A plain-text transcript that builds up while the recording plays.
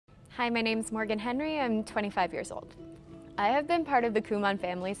Hi, my name's Morgan Henry. I'm 25 years old. I have been part of the Kumon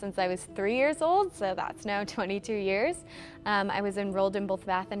family since I was 3 years old, so that's now 22 years. I was enrolled in both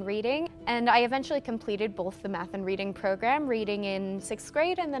math and reading, and I eventually completed both the math and reading program, reading in 6th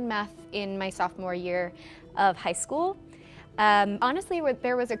grade and then math in my sophomore year of high school. Honestly,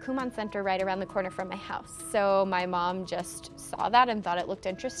 there was a Kumon Center right around the corner from my house, so my mom just saw that and thought it looked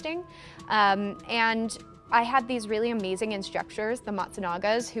interesting. And I had these really amazing instructors, the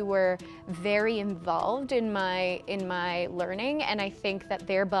Matsunagas, who were very involved in my learning, and I think that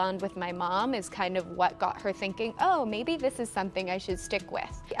their bond with my mom is kind of what got her thinking, oh, maybe this is something I should stick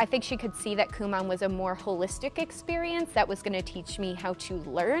with. I think she could see that Kumon was a more holistic experience that was going to teach me how to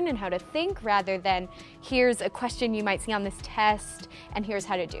learn and how to think, rather than here's a question you might see on this test and here's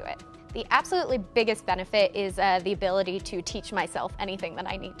how to do it. The absolutely biggest benefit is the ability to teach myself anything that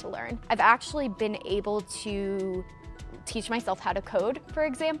I need to learn. I've actually been able to teach myself how to code, for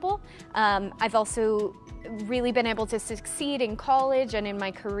example. I've also really been able to succeed in college and in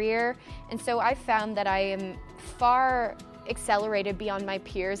my career, and so I've found that I am far accelerated beyond my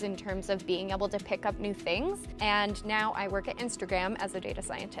peers in terms of being able to pick up new things, and now I work at Instagram as a data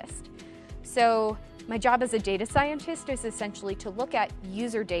scientist. So my job as a data scientist is essentially to look at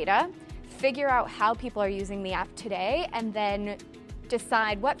user data, figure out how people are using the app today, and then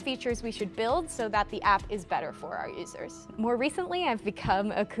decide what features we should build so that the app is better for our users. More recently, I've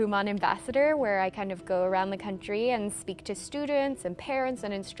become a Kumon ambassador, where I kind of go around the country and speak to students and parents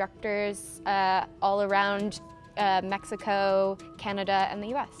and instructors all around Mexico, Canada, and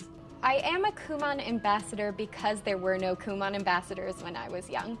the US. I am a Kumon ambassador because there were no Kumon ambassadors when I was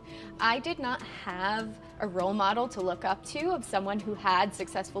young. I did not have a role model to look up to of someone who had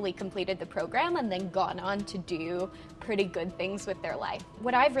successfully completed the program and then gone on to do pretty good things with their life.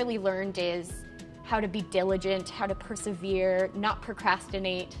 What I've really learned is how to be diligent, how to persevere, not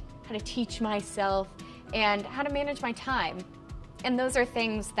procrastinate, how to teach myself, and how to manage my time. And those are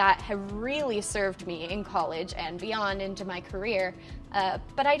things that have really served me in college and beyond into my career,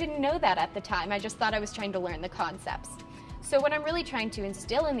 but I didn't know that at the time. I just thought I was trying to learn the concepts. So what I'm really trying to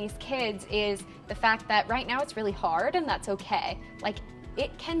instill in these kids is the fact that right now it's really hard, and that's okay. Like,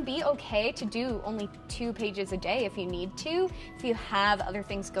 it can be okay to do only 2 pages a day if you need to, if you have other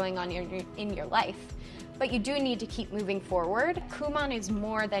things going on in your life. But you do need to keep moving forward. Kumon is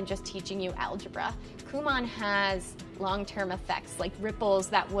more than just teaching you algebra. Kumon has long-term effects, like ripples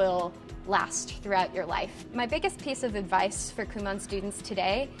that will last throughout your life. My biggest piece of advice for Kumon students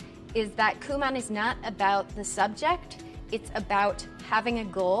today is that Kumon is not about the subject, it's about having a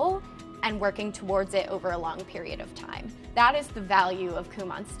goal and working towards it over a long period of time. That is the value of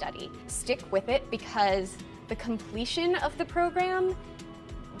Kumon study. Stick with it, because the completion of the program,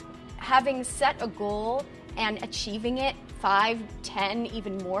 having set a goal and achieving it 5, 10,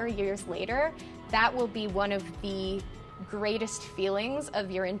 even more years later, that will be one of the greatest feelings of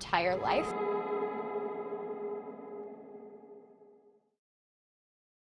your entire life.